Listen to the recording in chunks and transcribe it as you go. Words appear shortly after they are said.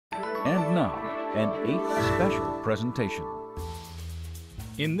And now, an 8th special presentation.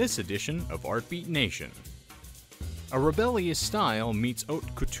 In this edition of ArtBeat Nation, a rebellious style meets haute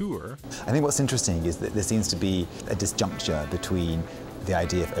couture. I think what's interesting is that there seems to be a disjuncture between the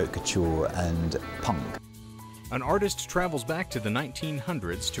idea of haute couture and punk. An artist travels back to the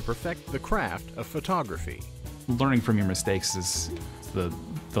 1900s to perfect the craft of photography. Learning from your mistakes is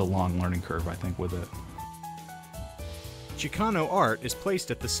the long learning curve, I think, with it. Chicano art is placed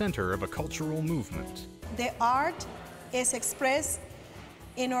at the center of a cultural movement. The art is expressed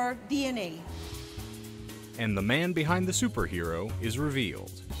in our DNA. And the man behind the superhero is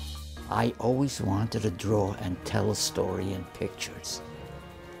revealed. I always wanted to draw and tell a story in pictures,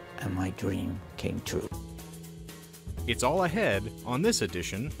 and my dream came true. It's all ahead on this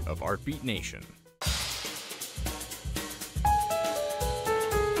edition of ArtBeat Nation.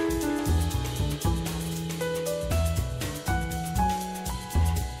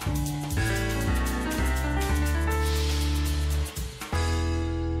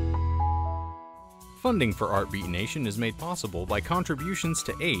 Funding for ArtBeat Nation is made possible by contributions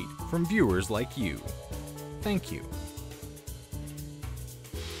to aid from viewers like you. Thank you.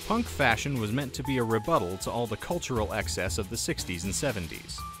 Punk fashion was meant to be a rebuttal to all the cultural excess of the 60s and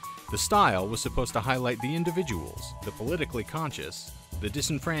 70s. The style was supposed to highlight the individuals, the politically conscious, the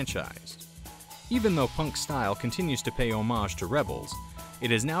disenfranchised. Even though punk style continues to pay homage to rebels,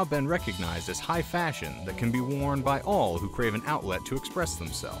 it has now been recognized as high fashion that can be worn by all who crave an outlet to express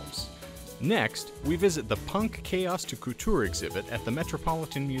themselves. Next, we visit the Punk Chaos to Couture exhibit at the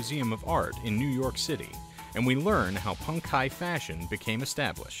Metropolitan Museum of Art in New York City, and we learn how punk high fashion became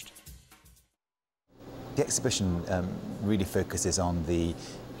established. The exhibition really focuses on the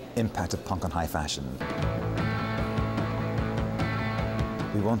impact of punk on high fashion.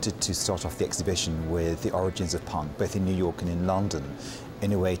 We wanted to start off the exhibition with the origins of punk, both in New York and in London,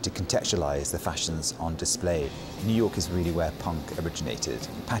 in a way to contextualize the fashions on display. New York is really where punk originated.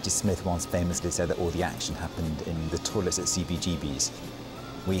 Patti Smith once famously said that all the action happened in the toilets at CBGB's.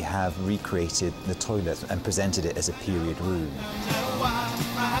 We have recreated the toilet and presented it as a period room.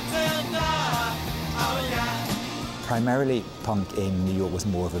 Primarily, punk in New York was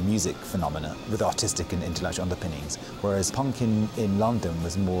more of a music phenomenon with artistic and intellectual underpinnings, whereas punk in London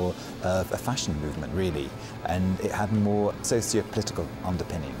was more of a fashion movement, really, and it had more socio-political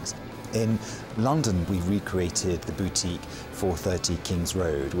underpinnings. In London, we recreated the boutique 430 Kings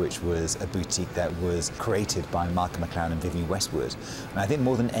Road, which was a boutique that was created by Malcolm McLaren and Vivienne Westwood. And I think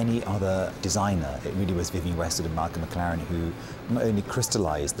more than any other designer, it really was Vivienne Westwood and Malcolm McLaren who not only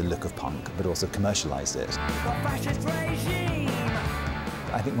crystallized the look of punk, but also commercialized it.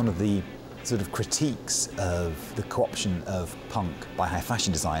 I think one of the sort of critiques of the co-option of punk by high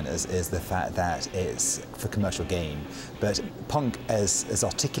fashion designers is the fact that it's for commercial gain. But punk, as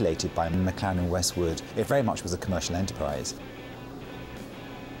articulated by McLaren and Westwood, it very much was a commercial enterprise.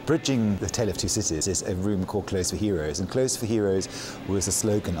 Bridging the Tale of Two Cities is a room called Clothes for Heroes, and Clothes for Heroes was a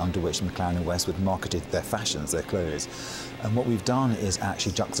slogan under which McLaren and Westwood marketed their fashions, their clothes. And what we've done is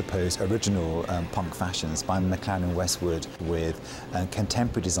actually juxtapose original punk fashions by McLaren and Westwood with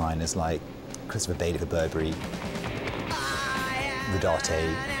contemporary designers like Christopher Bailey for Burberry,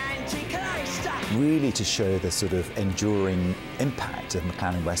 Rodarte, really to show the sort of enduring impact of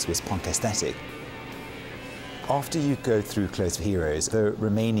McLaren and Westwood's punk aesthetic. After you go through Clothes for Heroes, the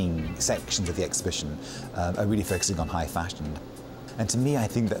remaining sections of the exhibition are really focusing on high fashion. And to me, I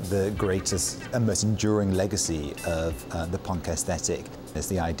think that the greatest and most enduring legacy of the punk aesthetic is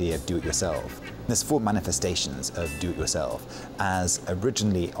the idea of do-it-yourself. There's 4 manifestations of do-it-yourself, as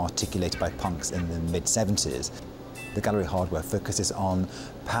originally articulated by punks in the mid-70s. The Gallery Hardware focuses on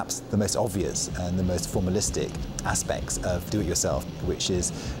perhaps the most obvious and the most formalistic aspects of do-it-yourself, which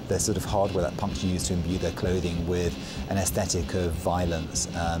is the sort of hardware that punks use to imbue their clothing with an aesthetic of violence,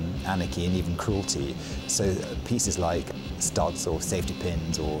 anarchy, and even cruelty. So pieces like studs or safety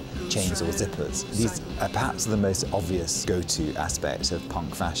pins or chains or zippers, these are perhaps the most obvious go-to aspects of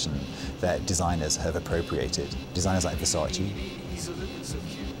punk fashion that designers have appropriated. Designers like Versace.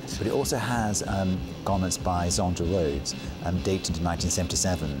 But it also has garments by Zandra Rhodes, dated to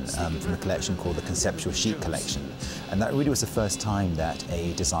 1977, from a collection called the Conceptual Chic Collection. And that really was the first time that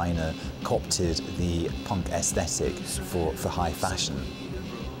a designer co-opted the punk aesthetic for high fashion.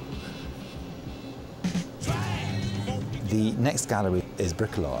 The next gallery is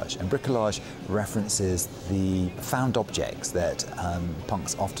bricolage, and bricolage references the found objects that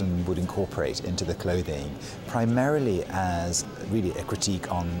punks often would incorporate into the clothing, primarily as really a critique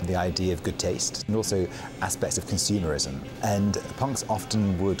on the idea of good taste and also aspects of consumerism. And punks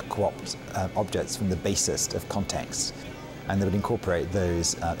often would co-opt objects from the basest of context. and they would incorporate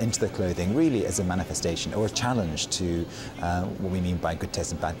those into their clothing really as a manifestation or a challenge to what we mean by good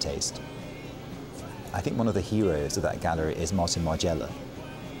taste and bad taste. I think one of the heroes of that gallery is Martin Margiela.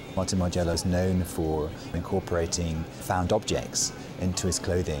 Martin Margiela is known for incorporating found objects into his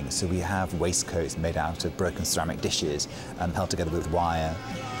clothing. So we have waistcoats made out of broken ceramic dishes held together with wire.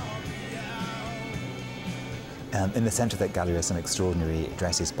 In the centre of that gallery are some extraordinary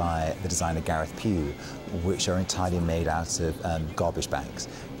dresses by the designer Gareth Pugh, which are entirely made out of garbage bags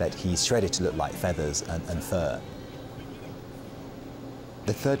that he's shredded to look like feathers and fur.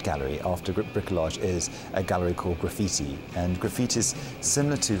 The third gallery after bricolage is a gallery called Graffiti, and graffiti is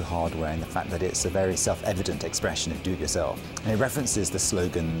similar to hardware in the fact that it's a very self-evident expression of do-it-yourself. And it references the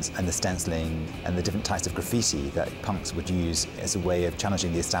slogans and the stenciling and the different types of graffiti that punks would use as a way of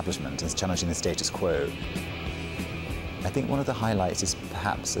challenging the establishment and challenging the status quo. I think one of the highlights is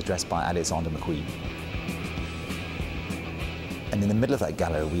perhaps a dress by Alexander McQueen. And in the middle of that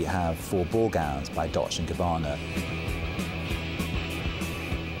gallery we have 4 ball gowns by Dolce & Gabbana.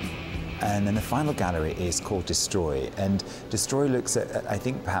 And then the final gallery is called Destroy, and Destroy looks at, I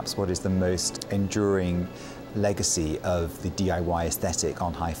think, perhaps what is the most enduring legacy of the DIY aesthetic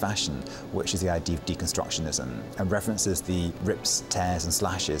on high fashion, which is the idea of deconstructionism, and references the rips, tears and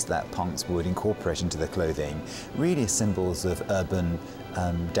slashes that punks would incorporate into their clothing, really as symbols of urban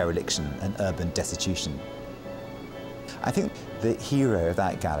dereliction and urban destitution. I think the hero of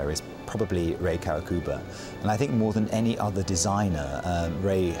that gallery is probably Rei Kawakubo, and I think more than any other designer,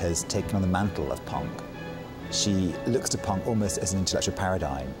 Rei has taken on the mantle of punk. She looks to punk almost as an intellectual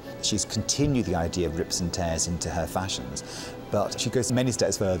paradigm. She's continued the idea of rips and tears into her fashions, but she goes many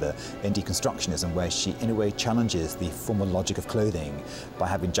steps further in deconstructionism, where she in a way challenges the formal logic of clothing by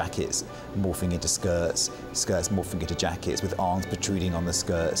having jackets morphing into skirts, skirts morphing into jackets with arms protruding on the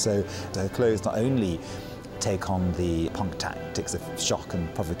skirt. So her clothes not only take on the punk tactics of shock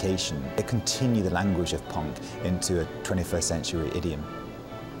and provocation, they continue the language of punk into a 21st century idiom.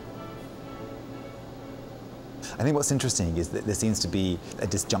 I think what's interesting is that there seems to be a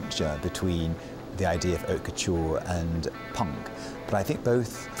disjuncture between the idea of haute couture and punk, but I think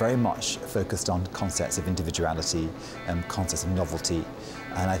both very much focused on concepts of individuality and concepts of novelty,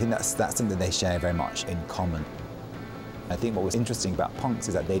 and I think that's something that they share very much in common. I think what was interesting about punks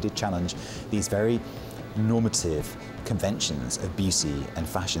is that they did challenge these very normative conventions of beauty and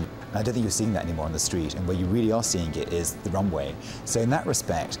fashion. And I don't think you're seeing that anymore on the street, and where you really are seeing it is the runway. So in that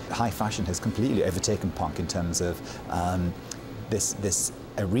respect, high fashion has completely overtaken punk in terms of this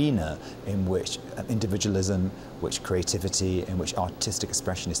arena in which individualism, which creativity, in which artistic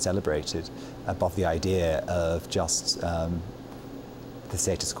expression is celebrated above the idea of just the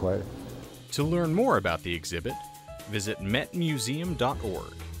status quo. To learn more about the exhibit, visit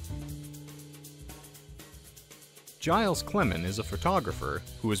metmuseum.org. Giles Clement is a photographer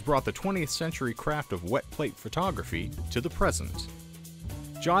who has brought the 20th century craft of wet plate photography to the present.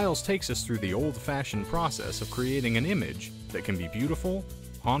 Giles takes us through the old-fashioned process of creating an image that can be beautiful,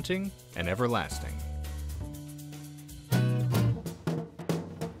 haunting, and everlasting.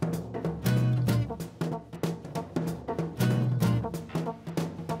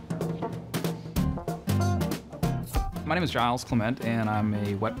 My name is Giles Clement, and I'm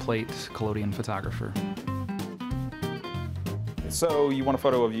a wet plate collodion photographer. So you want a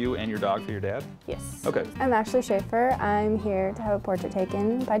photo of you and your dog for your dad? Yes. Okay. I'm Ashley Schaefer. I'm here to have a portrait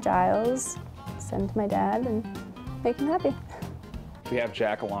taken by Giles, send to my dad, and make him happy. We have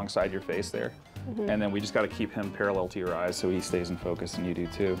Jack alongside your face there, and then we just got to keep him parallel to your eyes so he stays in focus, and you do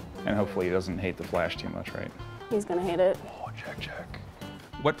too. And hopefully he doesn't hate the flash too much, right? He's gonna hate it. Oh, Jack.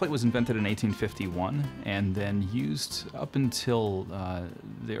 Wet plate was invented in 1851 and then used up until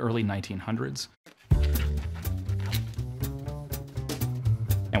the early 1900s.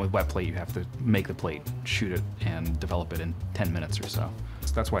 And with wet plate, you have to make the plate, shoot it, and develop it in 10 minutes or so.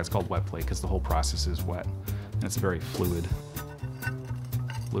 So that's why it's called wet plate, because the whole process is wet. And it's a very fluid,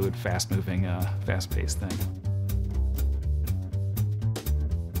 fast-moving, fast-paced thing.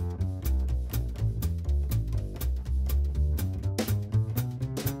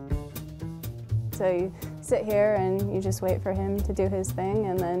 So you sit here and you just wait for him to do his thing,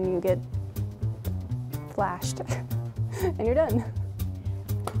 and then you get flashed, and you're done.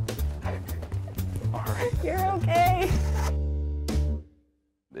 All right. You're okay.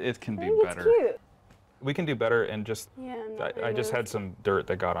 It can be I think better. It's cute. We can do better, and just Yeah, I just had some dirt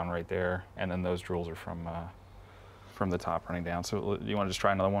that got on right there, and then those drills are from the top running down. So you want to just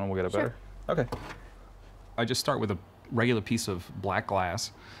try another one and we'll get it better? Okay. I just start with a regular piece of black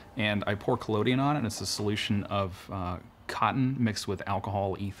glass, and I pour collodion on it, and it's a solution of cotton mixed with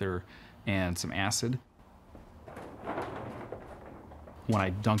alcohol, ether, and some acid. when I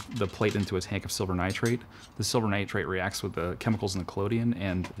dunk the plate into a tank of silver nitrate, the silver nitrate reacts with the chemicals in the collodion,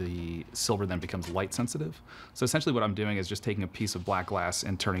 and the silver then becomes light sensitive. So essentially what I'm doing is just taking a piece of black glass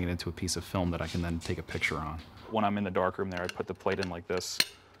and turning it into a piece of film that I can then take a picture on. When I'm in the darkroom there, I put the plate in like this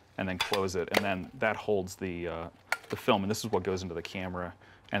and then close it, and then that holds the film, and this is what goes into the camera.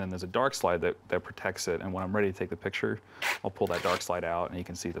 And then there's a dark slide that protects it, and when I'm ready to take the picture, I'll pull that dark slide out, and you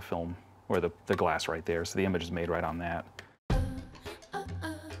can see the film, or the glass right there, so the image is made right on that.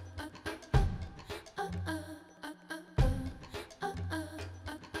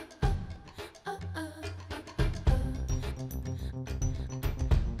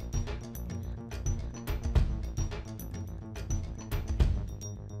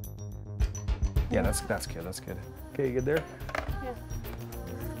 Yeah, that's good, that's good. Okay, you good there?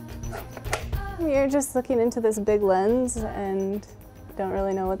 You're just looking into this big lens and don't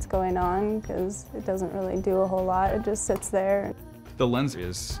really know what's going on because it doesn't really do a whole lot. It just sits there. The lens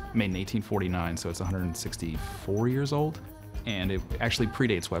is made in 1849, so it's 164 years old. And it actually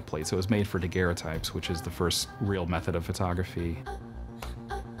predates wet plate, so it was made for daguerreotypes, which is the first real method of photography.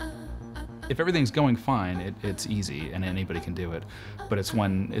 If everything's going fine, it's easy and anybody can do it. But it's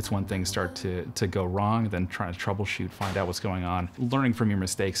when things start to go wrong, then trying to troubleshoot, find out what's going on. Learning from your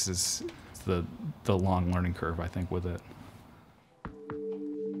mistakes is the long learning curve, I think, with it.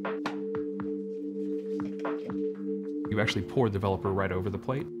 You actually pour the developer right over the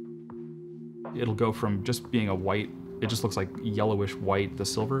plate. It'll go from just being a white, it just looks like yellowish white, the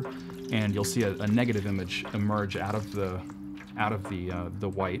silver, and you'll see a negative image emerge out of the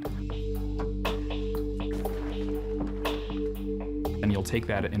white. And you'll take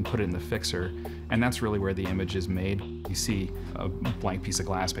that and put it in the fixer, and that's really where the image is made. You see a blank piece of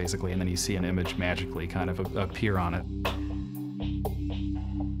glass, basically, and then you see an image magically kind of appear on it.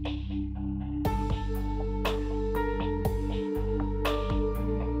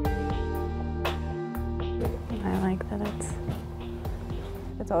 I like that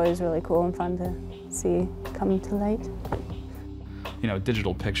it's always really cool and fun to see come to light. You know,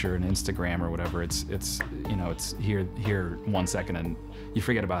 digital picture and Instagram or whatever, it's you know, it's here 1 second and you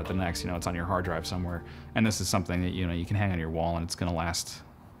forget about it the next. You know, it's on your hard drive somewhere. And this is something that, you know, you can hang on your wall and it's going to last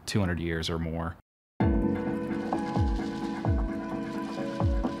 200 years or more.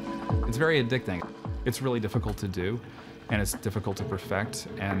 It's very addicting. It's really difficult to do, and it's difficult to perfect.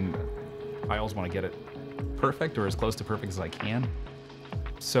 And I always want to get it perfect or as close to perfect as I can.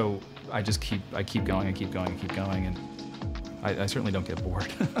 So I just keep going and keep going and keep going, and I certainly don't get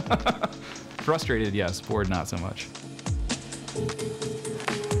bored. Frustrated, yes. Bored, not so much.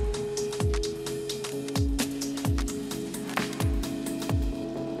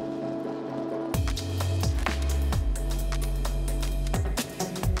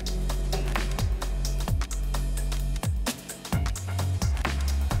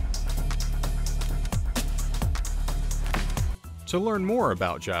 To learn more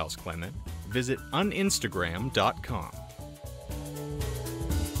about Giles Clement, visit uninstagram.com.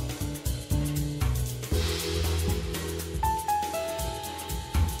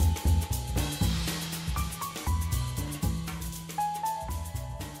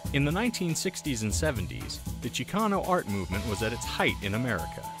 In the 1960s and 70s, the Chicano art movement was at its height in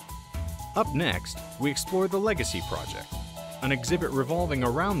America. Up next, we explore the Legacy Project, an exhibit revolving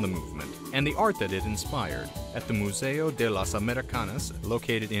around the movement and the art that it inspired at the Museo de las Americanas,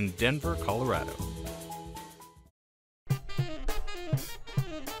 located in Denver, Colorado.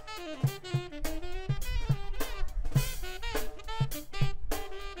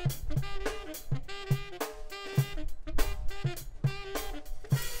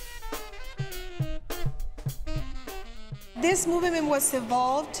 This movement was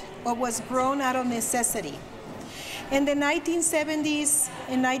evolved or was grown out of necessity. In the 1970s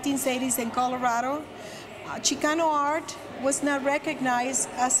and 1980s in Colorado, Chicano art was not recognized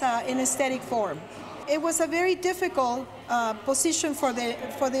as an aesthetic form. It was a very difficult position for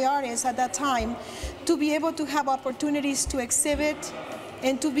the artists at that time to be able to have opportunities to exhibit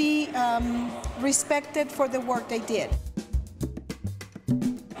and to be respected for the work they did.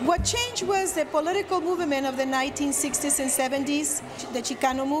 What changed was the political movement of the 1960s and 70s, the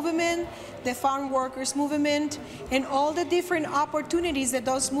Chicano movement, the farm workers movement, and all the different opportunities that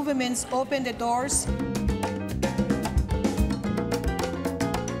those movements opened the doors.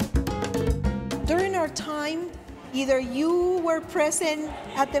 During our time, either you were present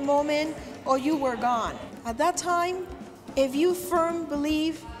at the moment or you were gone. At that time, if you firmly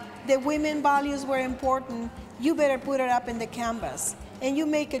believe that women's values were important, you better put it up in the canvas and you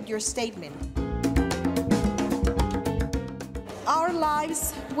make it your statement. Our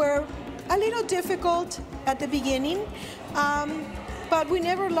lives were a little difficult at the beginning. But we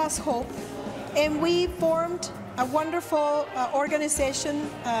never lost hope, and we formed a wonderful organization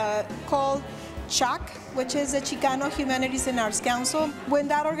called CHAC, which is the Chicano Humanities and Arts Council. When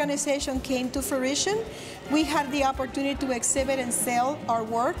that organization came to fruition, we had the opportunity to exhibit and sell our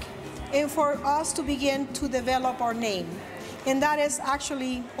work, and for us to begin to develop our name. And that is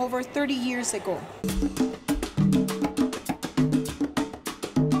actually over 30 years ago.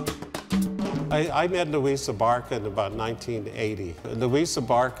 I met Luis Abarca in about 1980. Luis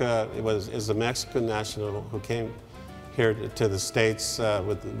Abarca is a Mexican national who came here to the States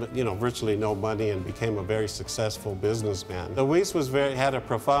with virtually no money and became a very successful businessman. Luis had a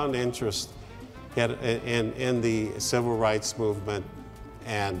profound interest in the civil rights movement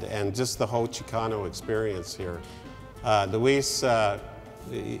and just the whole Chicano experience here. Luis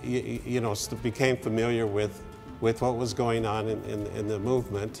became familiar with what was going on in the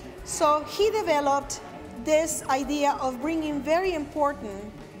movement. So he developed this idea of bringing very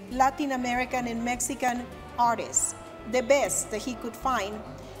important Latin American and Mexican artists, the best that he could find,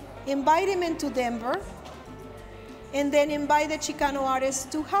 invite him into Denver, and then invite the Chicano artists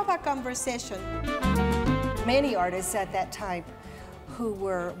to have a conversation. Many artists at that time who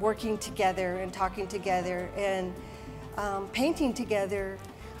were working together and talking together and painting together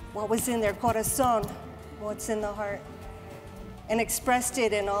what was in their corazón, what's in the heart, and expressed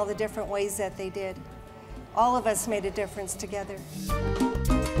it in all the different ways that they did. All of us made a difference together.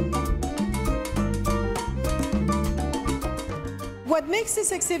 What makes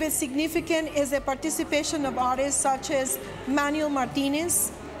this exhibit significant is the participation of artists such as Manuel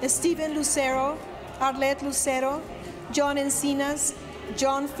Martinez, Steven Lucero, Arlette Lucero, John Encinas,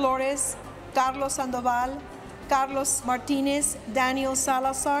 John Flores, Carlos Sandoval, Carlos Martinez, Daniel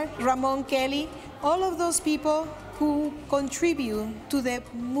Salazar, Ramon Kelly, all of those people who contribute to the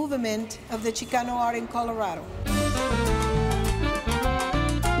movement of the Chicano art in Colorado.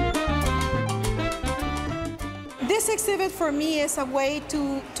 This exhibit for me is a way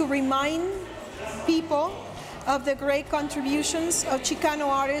to remind people of the great contributions of Chicano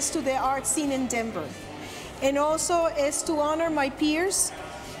artists to the art scene in Denver. And also is to honor my peers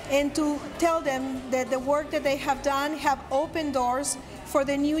and to tell them that the work that they have done have opened doors for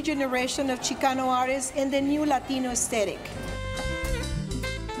the new generation of Chicano artists and the new Latino aesthetic.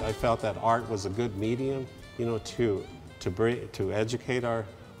 I felt that art was a good medium, to educate our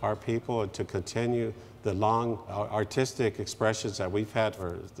people and to continue the long artistic expressions that we've had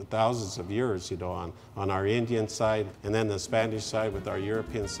for thousands of years, on our Indian side and then the Spanish side with our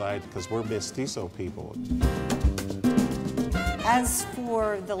European side, because we're mestizo people. As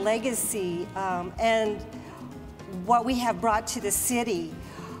for the legacy and what we have brought to the city,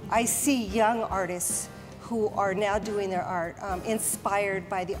 I see young artists who are now doing their art, inspired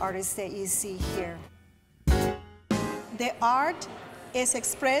by the artists that you see here. The art is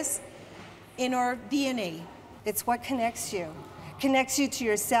expressed in our DNA. It's what connects you to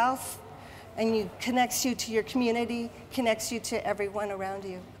yourself, and connects you to your community, connects you to everyone around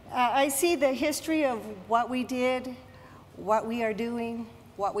you. I see the history of what we did, what we are doing,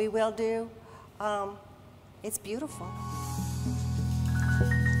 what we will do. It's beautiful.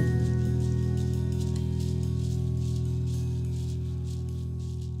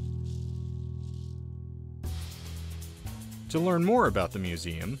 To learn more about the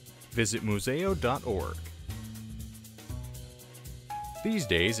museum, visit museo.org. These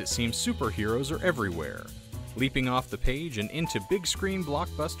days, it seems superheroes are everywhere, leaping off the page and into big screen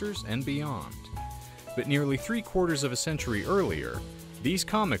blockbusters and beyond. But nearly 3/4 of a century earlier, these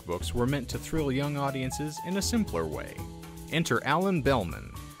comic books were meant to thrill young audiences in a simpler way. Enter Alan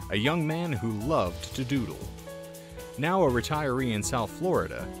Bellman, a young man who loved to doodle. Now a retiree in South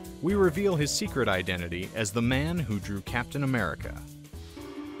Florida, we reveal his secret identity as the man who drew Captain America.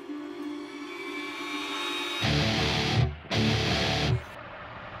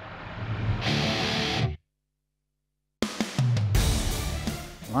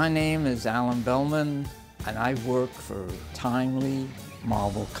 My name is Alan Bellman, and I worked for Timely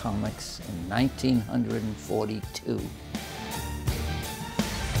Marvel Comics in 1942.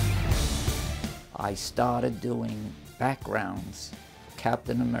 I started doing backgrounds for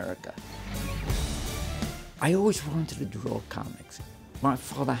Captain America. I always wanted to draw comics. My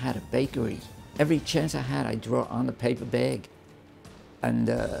father had a bakery. Every chance I had, I'd draw on the paper bag. And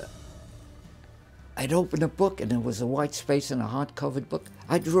I'd open a book and there was a white space in a hard-covered book.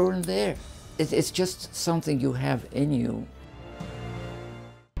 I'd draw in there. It's just something you have in you.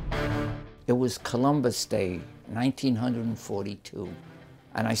 It was Columbus Day, 1942.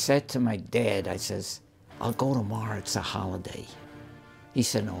 And I said to my dad, I says, I'll go tomorrow, it's a holiday. He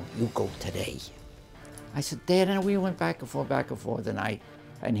said, no, you go today. I said, Dad, and we went back and forth,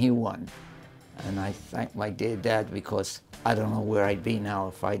 and he won. And I thank my dear dad, because I don't know where I'd be now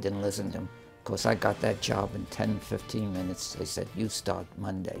if I didn't listen to him. Because I got that job in 10, 15 minutes. They said, you start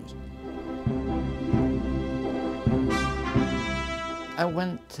Monday. I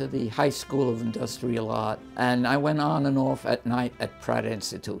went to the High School of Industrial Art, and I went on and off at night at Pratt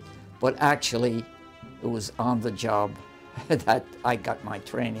Institute. But actually, it was on the job that I got my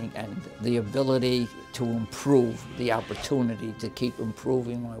training, and the ability to improve, the opportunity to keep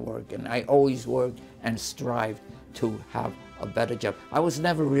improving my work. And I always worked and strived to have a better job. I was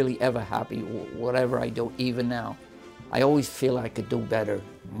never really ever happy, whatever I do, even now. I always feel I could do better,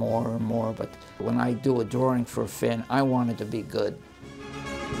 more and more, but when I do a drawing for a fan, I want it to be good.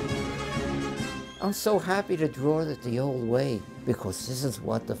 I'm so happy to draw it the old way, because this is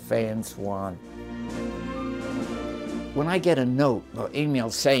what the fans want. When I get a note or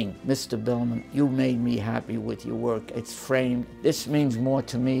email saying, Mr. Bellman, you made me happy with your work, it's framed, this means more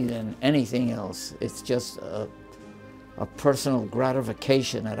to me than anything else. It's just a personal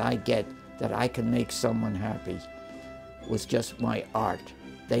gratification that I get, that I can make someone happy with just my art.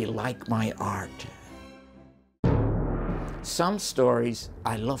 They like my art. Some stories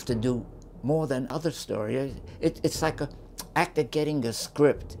I love to do more than other stories. It's like an actor getting a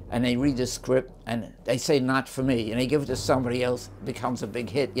script, and they read the script and they say, not for me, and they give it to somebody else, it becomes a big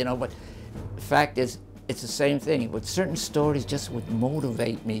hit, you know, but the fact is, it's the same thing. But certain stories just would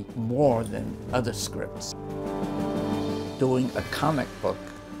motivate me more than other scripts. Doing a comic book,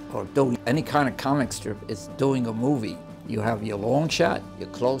 or doing any kind of comic strip, is doing a movie. You have your long shot, your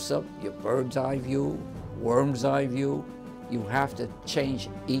close-up, your bird's eye view, worm's eye view. You have to change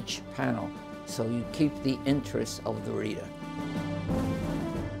each panel so you keep the interest of the reader.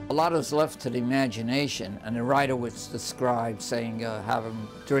 A lot is left to the imagination, and the writer would describe saying have him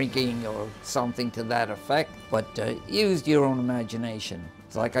drinking or something to that effect, but use your own imagination.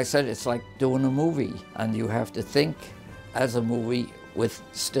 Like I said, it's like doing a movie, and you have to think as a movie with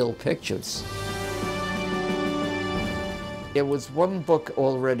still pictures. There was one book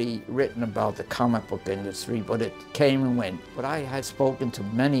already written about the comic book industry, but it came and went. But I had spoken to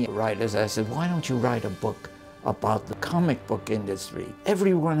many writers. I said, why don't you write a book about the comic book industry?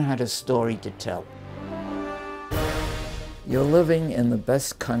 Everyone had a story to tell. You're living in the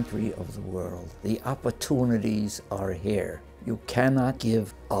best country of the world. The opportunities are here. You cannot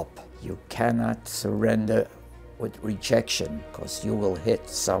give up. You cannot surrender with rejection, because you will hit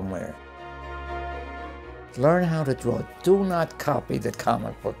somewhere. Learn how to draw. Do not copy the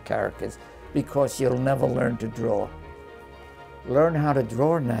comic book characters, because you'll never learn to draw. Learn how to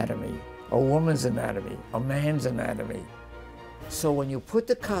draw anatomy, a woman's anatomy, a man's anatomy. So when you put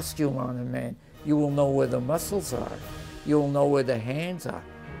the costume on a man, you will know where the muscles are. You'll know where the hands are.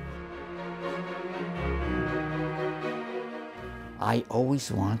 I always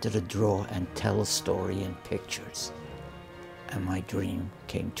wanted to draw and tell a story in pictures. And my dream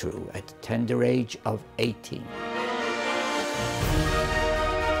came true at the tender age of 18.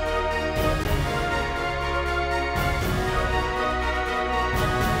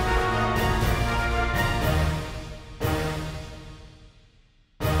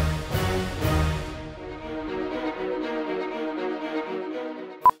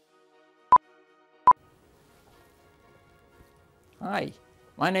 Hi,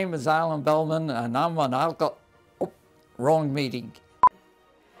 my name is Alan Bellman, and I'm an alcohol... Wrong meeting.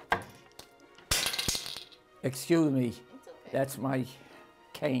 Excuse me, that's my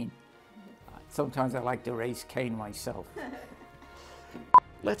cane. Sometimes I like to raise cane myself.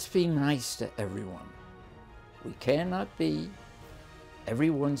 Let's be nice to everyone. We cannot be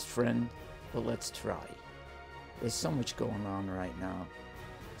everyone's friend, but let's try. There's so much going on right now.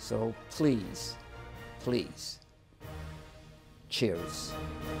 So please, please, cheers.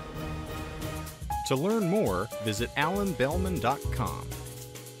 To learn more, visit alanbellman.com.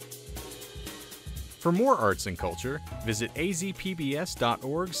 For more arts and culture, visit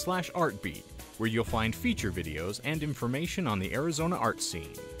azpbs.org/artbeat, where you'll find feature videos and information on the Arizona art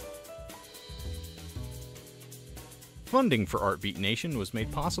scene. Funding for ArtBeat Nation was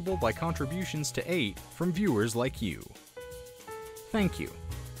made possible by contributions to AIT from viewers like you. Thank you.